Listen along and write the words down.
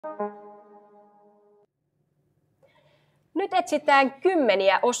Nyt etsitään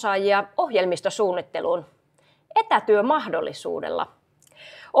kymmeniä osaajia ohjelmistosuunnitteluun etätyömahdollisuudella.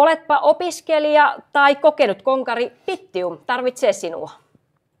 Oletpa opiskelija tai kokenut konkari, Bittium tarvitsee sinua.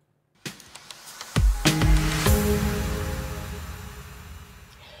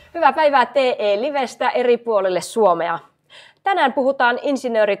 Hyvää päivää TE-livestä eri puolille Suomea. Tänään puhutaan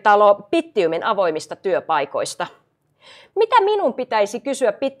insinööritalo Bittiumin avoimista työpaikoista. Mitä minun pitäisi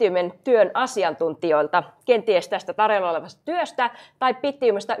kysyä Bittiumin työn asiantuntijoilta, kenties tästä tarjolla olevasta työstä tai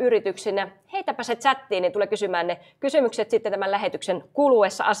Bittiumista yrityksinä? Heitäpä se chattiin, niin tulee kysymään ne kysymykset sitten tämän lähetyksen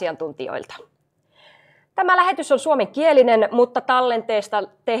kuluessa asiantuntijoilta. Tämä lähetys on suomenkielinen, mutta tallenteesta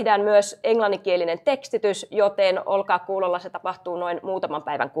tehdään myös englanninkielinen tekstitys, joten olkaa kuulolla, se tapahtuu noin muutaman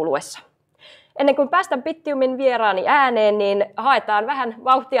päivän kuluessa. Ennen kuin päästään Bittiumin vieraani ääneen, niin haetaan vähän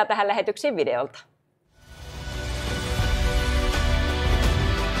vauhtia tähän lähetyksiin videolta.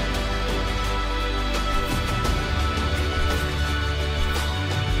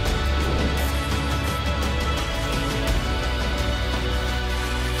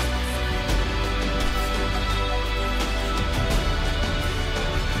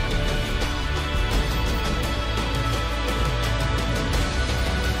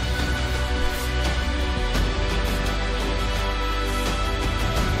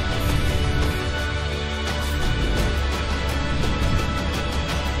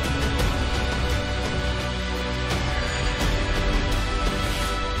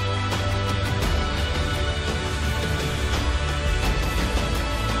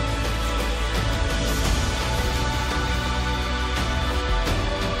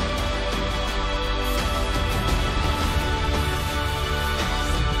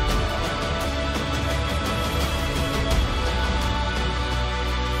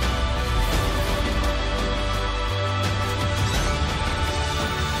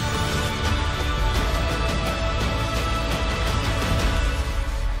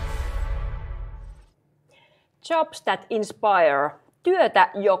 Jobs that inspire. Työtä,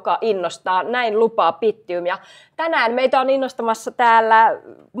 joka innostaa. Näin lupaa Bittium. Ja tänään meitä on innostamassa täällä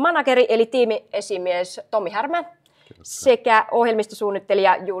manageri eli tiimiesimies Tommi Härmä sekä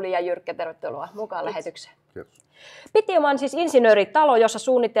ohjelmistosuunnittelija Julia Jyrkkä. Tervetuloa mukaan lähetykseen. Kiitos. Bittium on siis insinööritalo, jossa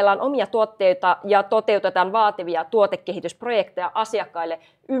suunnitellaan omia tuotteita ja toteutetaan vaativia tuotekehitysprojekteja asiakkaille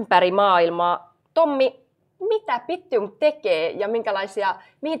ympäri maailmaa. Tommi, mitä Bittium tekee ja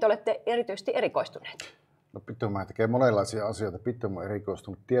mihin te olette erityisesti erikoistuneet? No, Bittium tekee monenlaisia asioita. Bittium on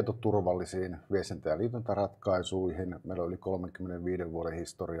erikoistunut tietoturvallisiin viestintä- ja liityntäratkaisuihin. Meillä on yli 35 vuoden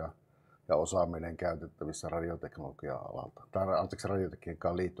historia ja osaaminen käytettävissä radioteknologia-alalta.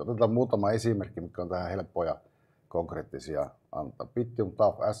 Radiotekniikkaan liittyen. Otetaan muutama esimerkki, mikä on tähän helppoja konkreettisia antaa. Bittium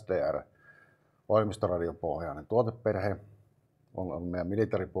TAF SDR, ohjelmistoradiopohjainen tuoteperhe, on meidän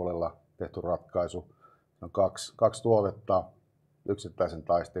militaripuolella tehty ratkaisu. On kaksi tuotetta, yksittäisen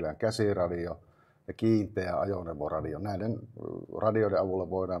taistelijan käsiradio ja kiinteä ajoneuvoradio. Näiden radioiden avulla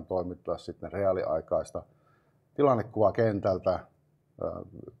voidaan toimittaa sitten reaaliaikaista tilannekuvaa kentältä,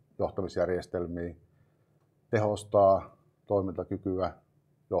 johtamisjärjestelmiä, tehostaa toimintakykyä,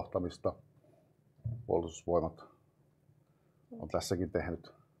 johtamista. Puolustusvoimat on tässäkin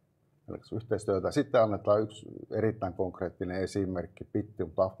tehnyt yhteistyötä. Sitten annetaan yksi erittäin konkreettinen esimerkki,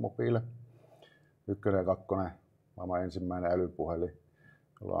 Bittium TAF-mobiile. 1 ja 2, maailman ensimmäinen älypuhelin,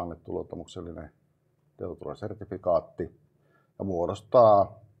 jolla on annettu luottamuksellinen tietoturvasertifikaatti ja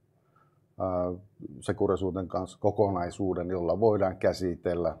muodostaa Securisuuden kanssa kokonaisuuden, jolla voidaan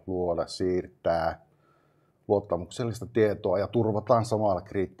käsitellä, luoda, siirtää luottamuksellista tietoa ja turvataan samalla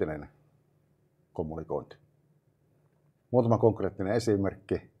kriittinen kommunikointi. Muutama konkreettinen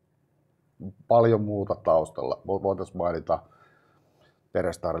esimerkki. Paljon muuta taustalla. Voitaisiin mainita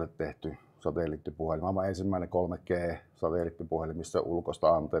Terestarille tehty satelliittipuhelin. Maailman ensimmäinen 3G-satelliittipuhelin, missä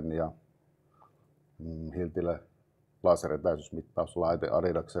ulkoista antennia, Hiltille laseretäisyysmittauslaite,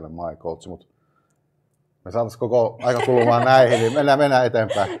 Adidakselle MyCoach, mutta me saataisiin koko aika kulumaan näihin, niin mennään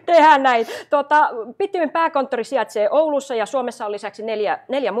eteenpäin. Tehdään näin. Bittiumin pääkonttori sijaitsee Oulussa ja Suomessa on lisäksi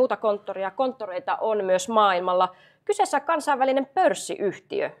neljä muuta konttoria. Konttoreita on myös maailmalla. Kyseessä on kansainvälinen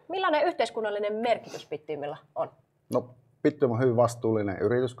pörssiyhtiö. Millainen yhteiskunnallinen merkitys Bittiumilla on? No, Bittium on hyvin vastuullinen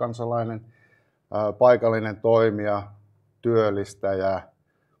yrityskansalainen, paikallinen toimija, työllistäjä.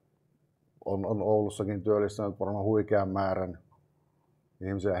 On Oulussakin työllistänyt varmaan huikean määrän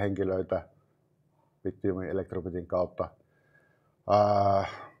ihmisiä ja henkilöitä Bittiumin Elektrobitin kautta.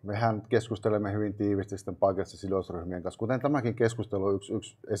 Mehän keskustelemme hyvin tiivisti sitten paikallisten sidosryhmien kanssa, kuten tämäkin keskustelu on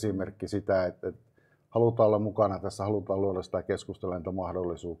yksi esimerkki sitä, että halutaan olla mukana tässä, halutaan luoda sitä keskustelua,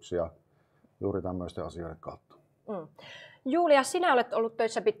 mahdollisuuksia juuri tämmöisten asioiden kautta. Julia, sinä olet ollut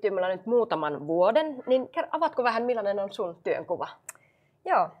töissä Bittiumilla nyt muutaman vuoden, niin avatko vähän, millainen on sun työnkuva?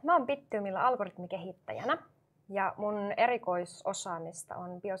 Joo, mä oon Bittiumilla algoritmikehittäjänä ja mun erikoisosaamista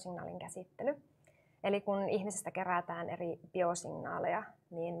on biosignaalin käsittely. Eli kun ihmisestä kerätään eri biosignaaleja,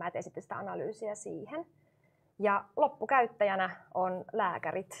 niin mä teen sitten sitä analyysiä siihen. Ja loppukäyttäjänä on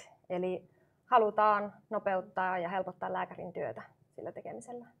lääkärit, eli halutaan nopeuttaa ja helpottaa lääkärin työtä sillä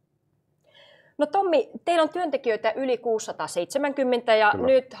tekemisellä. No Tommi, teillä on työntekijöitä yli 670 ja Kyllä.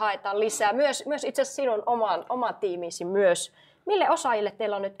 Nyt haetaan lisää. Myös itse asiassa sinun oman tiimiisi myös. Mille osaajille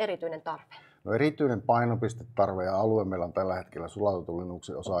teillä on nyt erityinen tarve? No, erityinen painopistetarve ja alue meillä on tällä hetkellä sulautetun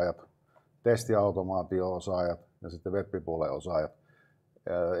Linuxin osaajat, testiautomaatio-osaajat ja sitten web-puolen osaajat.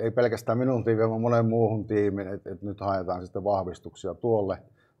 Ei pelkästään minun tiimiin, vaan monen muuhun tiimiin, että nyt haetaan sitten vahvistuksia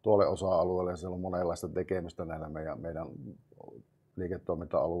tuolle osa-alueelle. Siellä on monenlaista tekemistä näillä meidän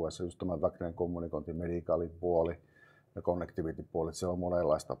liiketoiminta-alueessa, just tämä taktinen kommunikointi, medikaalipuoli ja connectivity-puoli. Siellä on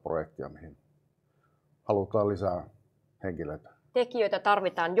monenlaista projektia, mihin halutaan lisää henkilöitä. Tekijöitä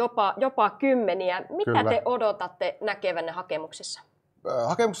tarvitaan jopa kymmeniä. Mitä Kyllä. te odotatte näkevänne hakemuksissa?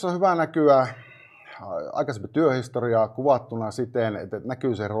 Hakemuksessa on hyvä näkyä aikaisemmin työhistoriaa kuvattuna siten, että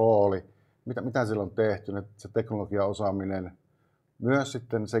näkyy se rooli, mitä siellä on tehty, se teknologiaosaaminen, myös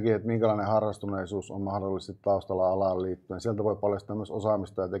sitten sekin, että minkälainen harrastuneisuus on mahdollisesti taustalla alaan liittyen. Sieltä voi paljastaa myös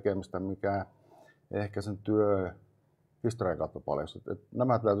osaamista ja tekemistä, mikä ehkä sen työhistorian kautta paljastuu.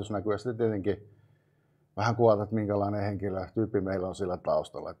 Nämä täytyisi näkyä sitten tietenkin vähän kuvata, että minkälainen henkilötyyppi meillä on sillä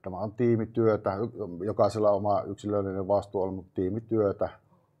taustalla. Että tämä on tiimityötä, jokaisella oma yksilöllinen vastuu on, mutta tiimityötä.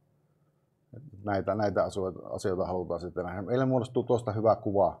 Näitä asioita halutaan sitten nähdä. Meille muodostuu tuosta hyvä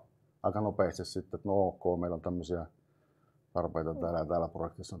kuva aika nopeasti sitten, että no ok, meillä on tämmöisiä tarpeita täällä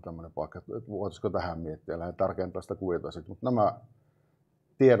projektissa on tämmöinen paikka, että voitaisiko tähän miettiä, lähden tarkentaa sitä kuviota sitten, mutta nämä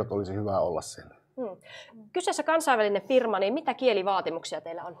tiedot olisi hyvä olla siellä. Kyseessä kansainvälinen firma, niin mitä kielivaatimuksia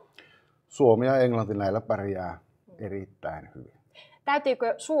teillä on? Suomi ja englanti näillä pärjää erittäin hyvin.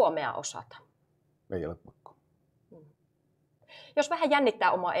 Täytyykö suomea osata? Ei ole pakko. Jos vähän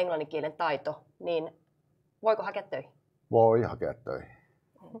jännittää oma englannin kielen taito, niin voiko hakea töihin? Voi hakea töihin.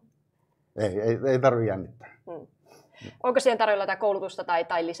 Ei tarvitse jännittää. Onko siihen tarjolla jotain koulutusta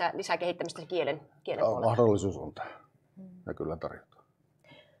tai lisää kehittämistä kielen puolella? Mahdollisuus on tämä. Ja kyllä tarjotaan.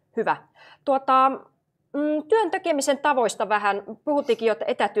 Hyvä. Työn tekemisen tavoista vähän. Puhuttiinkin jo, että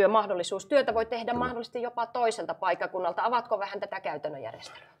etätyömahdollisuus. Työtä voi tehdä mahdollisesti jopa toiselta paikkakunnalta. Avatko vähän tätä käytännön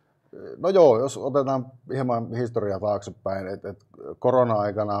järjestelyä? No joo, jos otetaan hieman historiaa taaksepäin, että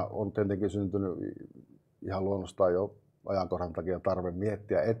korona-aikana on tietenkin syntynyt ihan luonnostaan jo ajankohdan takia tarve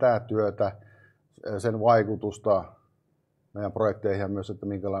miettiä etätyötä, sen vaikutusta meidän projekteihin ja myös, että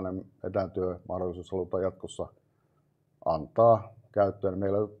minkälainen etätyömahdollisuus halutaan jatkossa antaa käyttöön.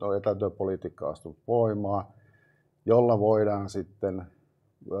 Meillä on etätyöpolitiikka astunut voimaan, jolla voidaan sitten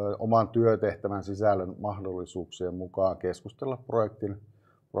oman työtehtävän sisällön mahdollisuuksien mukaan keskustella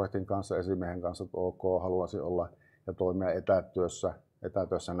projektin kanssa, esimiehen kanssa, että ok, haluaisin olla ja toimia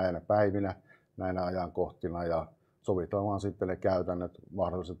etätyössä näinä päivinä, näinä ajankohtina ja sovitaan vaan sitten ne käytännöt,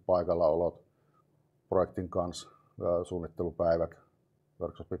 mahdolliset paikallaolot projektin kanssa, suunnittelupäivät,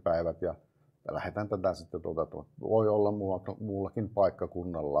 workshopipäivät ja lähdetään tätä sitten toteuttamaan. Voi olla muullakin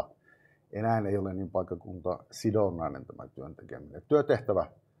paikkakunnalla. Enää ei ole niin paikkakunta sidonnainen tämä työn tekeminen. Työtehtävä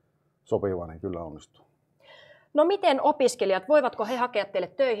sopiva, niin kyllä onnistuu. No miten opiskelijat, voivatko he hakea teille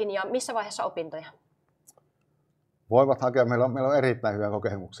töihin ja missä vaiheessa opintoja? Voivat hakea, meillä on erittäin hyviä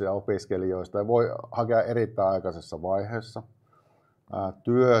kokemuksia opiskelijoista ja voi hakea erittäin aikaisessa vaiheessa.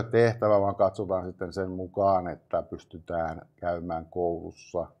 Työtehtävä vaan katsotaan sitten sen mukaan, että pystytään käymään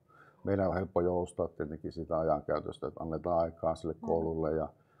koulussa. Meidän on helppo joustaa tietenkin sitä ajankäytöstä, että annetaan aikaa sille koululle ja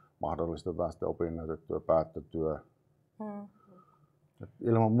mahdollistetaan sitten opinnäytetyö, päättötyö.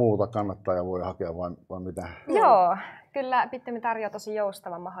 Ilman muuta kannattaa ja voi hakea vai mitä? Joo, kyllä Bittium tarjoaa tosi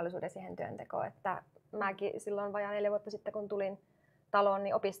joustavan mahdollisuuden siihen työntekoon. Että mäkin silloin vajaa 4 vuotta sitten, kun tulin taloon,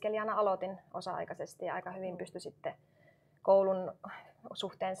 niin opiskelijana aloitin osa-aikaisesti ja aika hyvin pystyi sitten koulun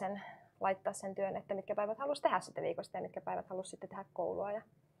suhteen laittaa sen työn, että mitkä päivät halusi tehdä sitten viikosta ja mitkä päivät halusi sitten tehdä koulua. Ja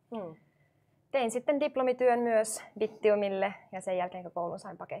tein sitten diplomityön myös Bittiumille ja sen jälkeen kun koulun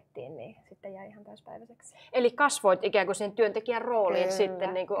sain pakettiin, niin sitten jäi ihan täyspäiväiseksi. Eli kasvoit ikään kuin siihen työntekijän rooliin kyllä,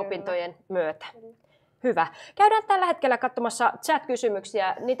 sitten niin kuin opintojen myötä. Kyllä. Hyvä. Käydään tällä hetkellä katsomassa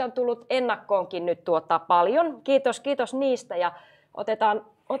chat-kysymyksiä. Niitä on tullut ennakkoonkin nyt paljon. Kiitos niistä ja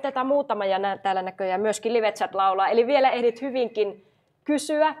otetaan muutama ja täällä näköjään myöskin live-chat laulaa. Eli vielä ehdit hyvinkin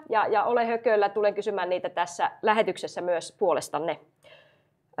kysyä ja ole hököllä. Tulen kysymään niitä tässä lähetyksessä myös puolestanne.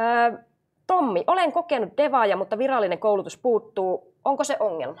 Tommi, olen kokenut devaaja, mutta virallinen koulutus puuttuu. Onko se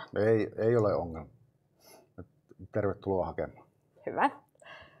ongelma? Ei ole ongelma. tervetuloa hakemaan. Hyvä.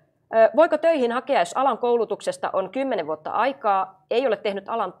 Voiko töihin hakea, jos alan koulutuksesta on 10 vuotta aikaa, ei ole tehnyt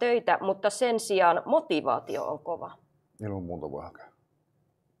alan töitä, mutta sen sijaan motivaatio on kova? Ilman muuta voi hakea.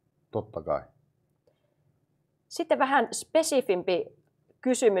 Totta kai. Sitten vähän spesifimpi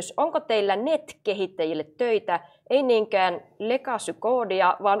kysymys. Onko teillä net-kehittäjille töitä, ei niinkään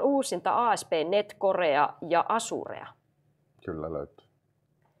legacy-koodia, vaan uusinta ASP, Net-Korea ja Azurea? Kyllä löytyy.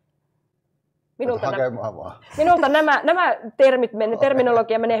 Minulta nämä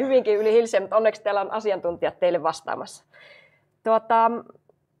terminologia menee hyvinkin yli hilseen, mutta onneksi täällä on asiantuntijat teille vastaamassa.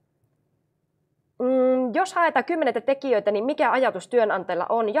 Jos haetaan 10 tekijöitä, niin mikä ajatus työnantajalla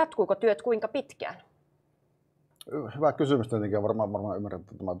on? Jatkuuko työt kuinka pitkään? Hyvä kysymys tietenkin, ja varmaan ymmärrän,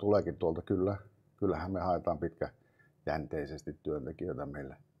 että tämä tuleekin tuolta. Kyllähän me haetaan pitkäjänteisesti työntekijöitä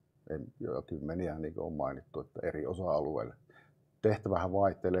meille. Jo kymmeniä, niin kuin on mainittu, että eri osa-alueille. Tehtävähän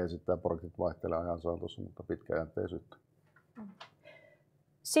vaihtelee, sitten projektit vaihtelee ajan saatossa, mutta pitkäjänteisyyttä.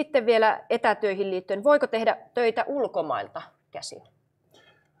 Sitten vielä etätöihin liittyen, voiko tehdä töitä ulkomailta käsin?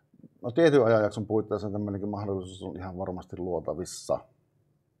 No tietyn ajanjakson puitteissa tämmöinenkin mahdollisuus on ihan varmasti luotavissa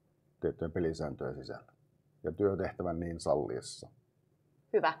tiettyjen pelisääntöjen sisällä ja työtehtävän niin salliessa.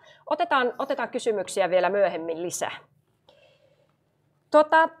 Hyvä. Otetaan kysymyksiä vielä myöhemmin lisää.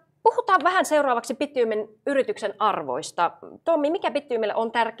 Puhutaan vähän seuraavaksi Bittiumin yrityksen arvoista. Tommi, mikä Bittiumille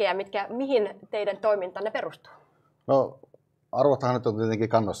on tärkeää, mihin teidän toimintanne perustuu? No, arvothan nyt on tietenkin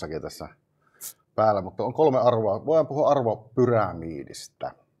kannossakin tässä päällä, mutta on 3 arvoa. Voidaan puhua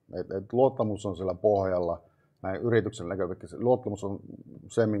arvopyramiidistä. Luottamus on siellä pohjalla, näin yrityksen näkökulmasta. Luottamus on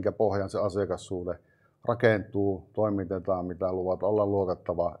se, minkä pohjan se asiakassuhde rakentuu, toimitetaan, mitä luvat, olla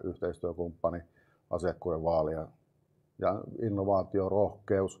luotettava yhteistyökumppani, asiakkuuden vaalia. Ja innovaatio,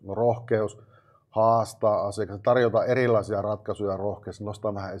 rohkeus. No, rohkeus haastaa asiakasta, tarjota erilaisia ratkaisuja rohkeasti.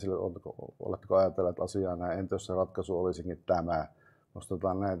 Nostaa vähän esille, oletteko ajatelleet asiaa näin, entä jos se ratkaisu olisikin tämä.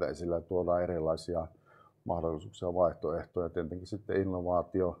 Nostetaan näitä esille ja tuodaan erilaisia mahdollisuuksia, vaihtoehtoja. Tietenkin sitten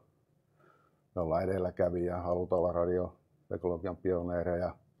innovaatio. Me ollaan edelläkävijä, halutaan olla radioteknologian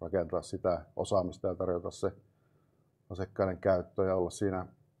pioneereja, rakentaa sitä osaamista ja tarjota se asiakkaiden käyttöön ja olla siinä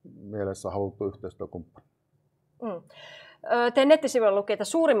mielessä haluttu yhteistyökumppani. Teidän nettisivuilla lukee, että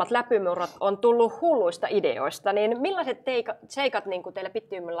suurimmat läpimurrot on tullut hulluista ideoista. Niin millaiset seikat niin teillä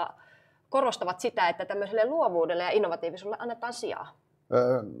Bittiumilla korostavat sitä, että tämmöiselle luovuudelle ja innovatiivisuudelle annetaan sijaa?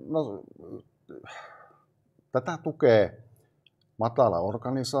 No, tätä tukee matala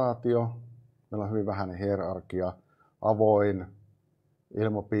organisaatio. Meillä on hyvin vähäinen hierarkia, avoin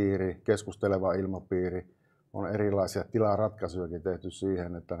ilmapiiri, keskusteleva ilmapiiri. On erilaisia tilaratkaisujakin tehty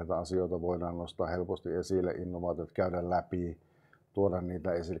siihen, että näitä asioita voidaan nostaa helposti esille, innovaatiot käydä läpi, tuoda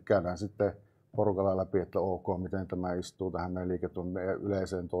niitä esille. Käydään sitten porukalla läpi, että ok, miten tämä istuu tähän meidän liiketoimintaan,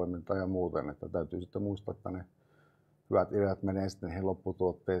 yleiseen toimintaan ja muuten. Että täytyy sitten muistaa, että ne hyvät ideat menee sitten niihin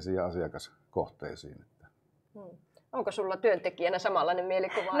lopputuotteisiin ja asiakaskohteisiin. Onko sulla työntekijänä samanlainen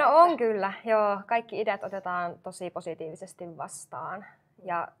mielikuva? No on kyllä, joo. Kaikki ideat otetaan tosi positiivisesti vastaan.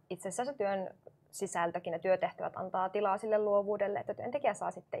 Ja itse asiassa työn sisältökin ja työtehtävät antaa tilaa sille luovuudelle, että työntekijä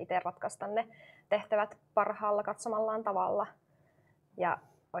saa sitten itse ratkaista ne tehtävät parhaalla katsomallaan tavalla. Ja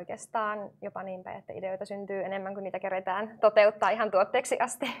oikeastaan jopa niin päin, että ideoita syntyy enemmän kuin niitä keretään toteuttaa ihan tuotteeksi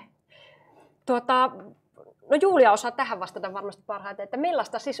asti. No Julia osaa tähän vastata varmasti parhaiten, että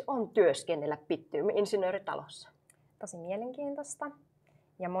millaista siis on työskennellä Bittiumin insinööritalossa? Tosi mielenkiintoista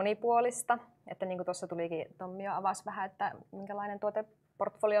ja monipuolista. Että niin kuin tuossa tulikin, Tommi jo avasi vähän, että minkälainen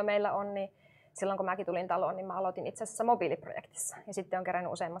tuoteportfolio meillä on, niin silloin kun mäkin tulin taloon, niin mä aloitin itse asiassa mobiiliprojektissa ja sitten on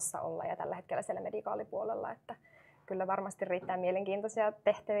kerännyt useammassa olla ja tällä hetkellä siellä medikaalipuolella, että kyllä varmasti riittää mielenkiintoisia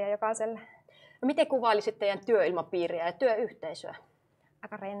tehtäviä jokaiselle. No miten kuvailisit teidän työilmapiiriä ja työyhteisöä?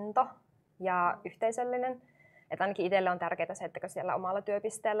 Aika rento ja yhteisöllinen. Että ainakin itselle on tärkeää se, että kun siellä omalla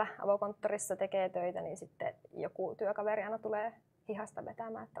työpisteellä avokonttorissa tekee töitä, niin sitten joku työkaveri aina tulee hihasta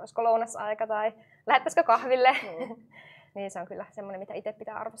vetämään, että olisiko lounasaika tai lähettäisikö kahville. Niin se on kyllä semmoinen, mitä itse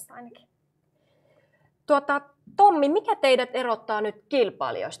pitää arvostaa ainakin. Tommi, mikä teidät erottaa nyt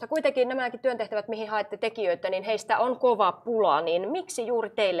kilpailijoista? Kuitenkin nämäkin työntehtävät, mihin haette tekijöitä, niin heistä on kova pula, niin miksi juuri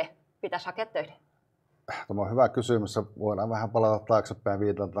teille pitäisi hakea töitä? Tämä on hyvä kysymys. Voidaan vähän palata taaksepäin ja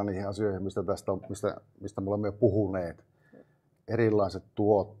viitata niihin asioihin, mistä me olemme jo puhuneet. Erilaiset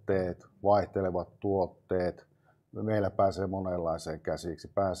tuotteet, vaihtelevat tuotteet. Meillä pääsee monenlaiseen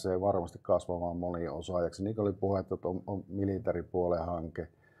käsiksi. Pääsee varmasti kasvavaan moniosaajaksi. Niin kuin oli puhetta, että on militaripuolen hanke.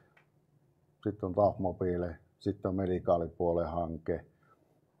 Sitten on TAF-mobiile, sitten on medikaalipuolen hanke,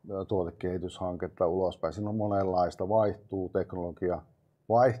 tuotekehityshanketta ulospäin. Siinä on monenlaista, vaihtuu teknologia,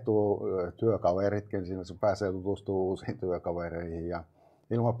 vaihtuu työkaveritkin, siinä se pääsee tutustumaan uusiin työkavereihin ja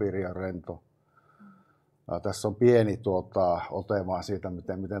ilmapiiri on rento. Tässä on pieni ote vaan siitä,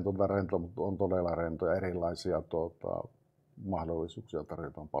 miten rento, mutta on todella rento ja erilaisia mahdollisuuksia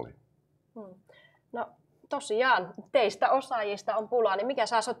tarjotaan paljon. No tosiaan, teistä osaajista on pulaa, niin mikä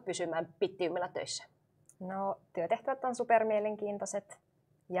saa sut pysymään Bittiumilla töissä? No työtehtävät on supermielenkiintoiset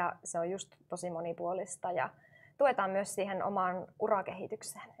ja se on just tosi monipuolista ja tuetaan myös siihen omaan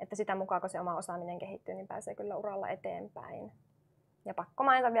urakehitykseen, että sitä mukaan kun se oma osaaminen kehittyy, niin pääsee kyllä uralla eteenpäin. Ja pakko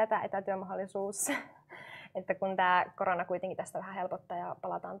mainita vielä tämä etätyömahdollisuus, että kun tämä korona kuitenkin tästä vähän helpottaa ja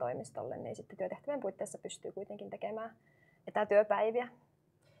palataan toimistolle, niin sitten työtehtävien puitteissa pystyy kuitenkin tekemään etätyöpäiviä,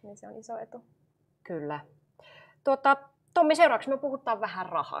 niin se on iso etu. Kyllä. Tommi, seuraavaksi me puhutaan vähän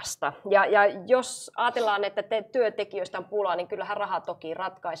rahasta. Ja jos ajatellaan, että työntekijöistä on pulaa, niin kyllähän raha toki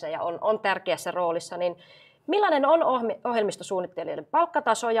ratkaisee ja on tärkeässä roolissa. Niin millainen on ohjelmistosuunnittelijoiden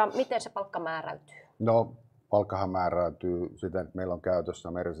palkkataso ja miten se palkka määräytyy? No, palkkahan määräytyy siten, että meillä on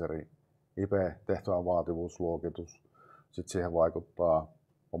käytössä Mercerin IP-tehtävän vaativuusluokitus. Sitten siihen vaikuttaa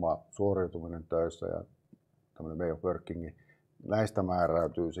oma suoriutuminen töissä ja tämmöinen way of working. Näistä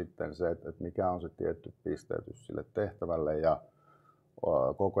määräytyy sitten se, että mikä on se tietty pisteytys sille tehtävälle ja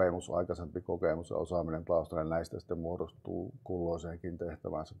aikaisempi kokemus ja osaaminen taustalla, näistä sitten muodostuu kulloiseenkin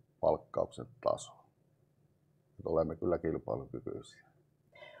tehtävänsä palkkauksen taso. Olemme kyllä kilpailukykyisiä.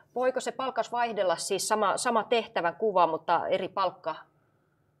 Voiko se palkkaus vaihdella siis sama tehtävän kuva, mutta eri palkka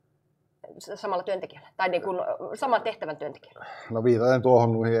samalla työntekijällä? Tai niin kuin saman tehtävän työntekijällä? No viitaten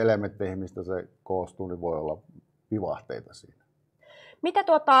tuohon noihin elementteihin, mistä se koostuu, niin voi olla vivahteita siinä. Mitä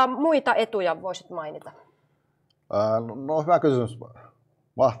muita etuja voisit mainita? No hyvä kysymys.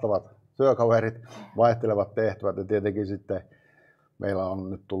 Mahtavat työkaverit, vaihtelevat tehtävät ja tietenkin sitten meillä on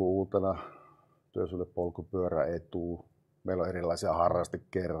nyt tullut uutena työsuhdepolkupyöräetu. Meillä on erilaisia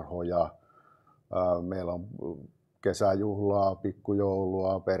harrastekerhoja. Meillä on kesäjuhlaa,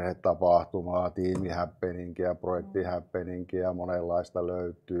 pikkujoulua, perhetapahtumaa, tiimihäppeninkiä, projektihäppeninkiä, monenlaista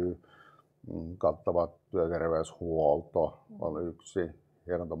löytyy. Kattava työterveyshuolto on yksi,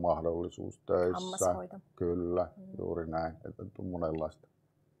 hierontomahdollisuus töissä. Hammashoito. Kyllä, juuri näin, että on monenlaista.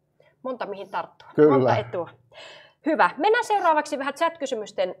 Monta mihin tarttua, Kyllä. Monta etua. Hyvä. Mennään seuraavaksi vähän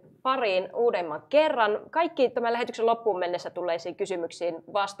chat-kysymysten pariin uudemman kerran. Kaikki tämän lähetyksen loppuun mennessä tulleisiin kysymyksiin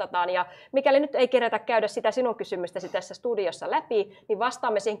vastataan. Ja mikäli nyt ei kerätä käydä sitä sinun kysymystäsi tässä studiossa läpi, niin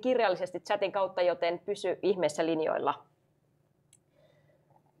vastaamme siihen kirjallisesti chatin kautta, joten pysy ihmeessä linjoilla.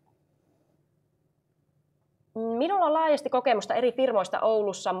 Minulla on laajasti kokemusta eri firmoista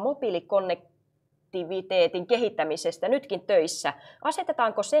Oulussa mobiilikonnektiviteetin kehittämisestä nytkin töissä.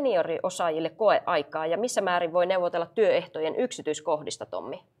 Asetetaanko senioriosaajille koeaikaa ja missä määrin voi neuvotella työehtojen yksityiskohdista,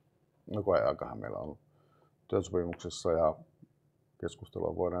 Tommi? No koeaikahan meillä on työsopimuksessa ja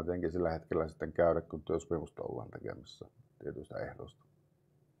keskustelua voidaan tietenkin sillä hetkellä sitten käydä, kun työsopimusta ollaan tekemässä tietyistä ehdoista.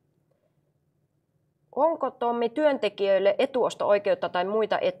 Onko, Tommi, työntekijöille etuosto-oikeutta tai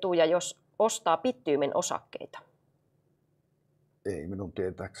muita etuja, jos ostaa Bittiumin osakkeita? Ei minun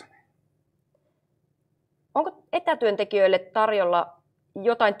tietääkseni. Onko etätyöntekijöille tarjolla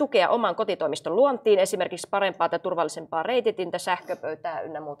jotain tukea oman kotitoimiston luontiin, esimerkiksi parempaa tai turvallisempaa reititintä, sähköpöytää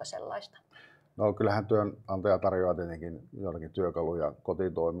ynnä muuta sellaista? No kyllähän työnantaja tarjoaa tietenkin joitakin työkaluja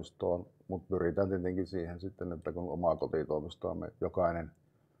kotitoimistoon, mutta pyritään tietenkin siihen sitten, että kun omaa kotitoimistoa me jokainen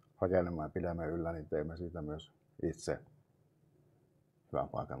rakennamme ja pidämme yllä, niin teemme siitä myös itse hyvän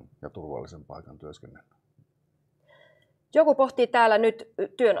paikan ja turvallisen paikan työskennellä. Joku pohtii täällä nyt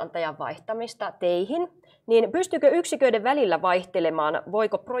työnantajan vaihtamista teihin, niin pystyykö yksiköiden välillä vaihtelemaan,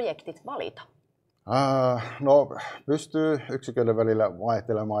 voiko projektit valita? No pystyy yksiköiden välillä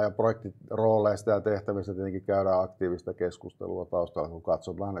vaihtelemaan ja projektirooleista ja tehtävistä tietenkin käydään aktiivista keskustelua taustalla, kun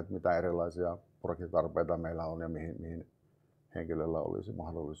katsotaan, että mitä erilaisia projektitarpeita meillä on ja mihin henkilöllä olisi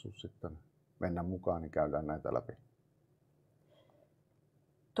mahdollisuus sitten mennä mukaan, niin käydään näitä läpi.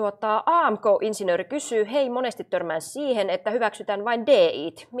 AMK-insinööri kysyy, hei, monesti törmään siihen, että hyväksytään vain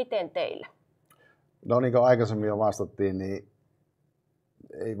DI:t. Miten teillä? No niin kuin aikaisemmin jo vastattiin, niin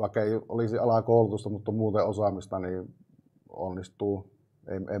vaikka ei olisi alakoulutusta, mutta muuten osaamista, niin onnistuu.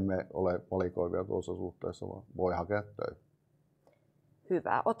 Emme ole valikoivia tuossa suhteessa, vaan voi hakea töitä.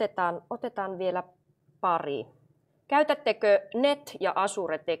 Hyvä. Otetaan vielä pari. Käytättekö net- ja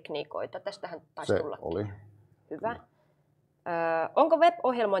Azure-tekniikoita? Tästähän taisi tulla. Se oli. Hyvä. Onko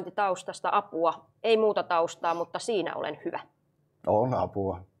web-ohjelmointitaustasta apua? Ei muuta taustaa, mutta siinä olen hyvä. On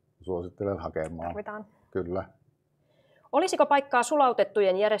apua. Suosittelen hakemaan. Tarvitaan. Kyllä. Olisiko paikkaa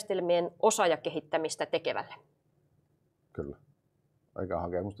sulautettujen järjestelmien osaajakehittämistä tekevälle? Kyllä. Eikä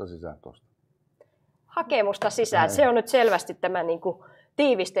hakemusta sisään tuosta. Hakemusta sisään. Se on nyt selvästi tämä niin kuin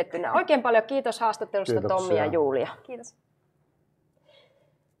tiivistettynä. Oikein paljon kiitos haastattelusta, Kiitoksia. Tommi ja Julia. Kiitos.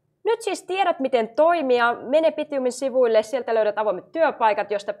 Nyt siis tiedät, miten toimia. Mene Bittiumin sivuille, sieltä löydät avoimet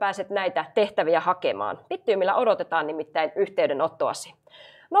työpaikat, joista pääset näitä tehtäviä hakemaan. Bittiumilla odotetaan nimittäin yhteydenottoasi.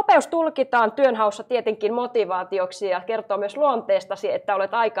 Nopeus tulkitaan työnhaussa tietenkin motivaatioksi ja kertoo myös luonteestasi, että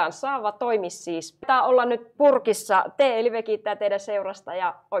olet aikaansaava. Toimi siis. Taitaa olla nyt purkissa. TE-live kiittää teidän seurasta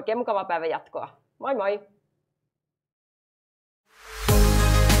ja oikein mukavaa päivän jatkoa. Moi moi!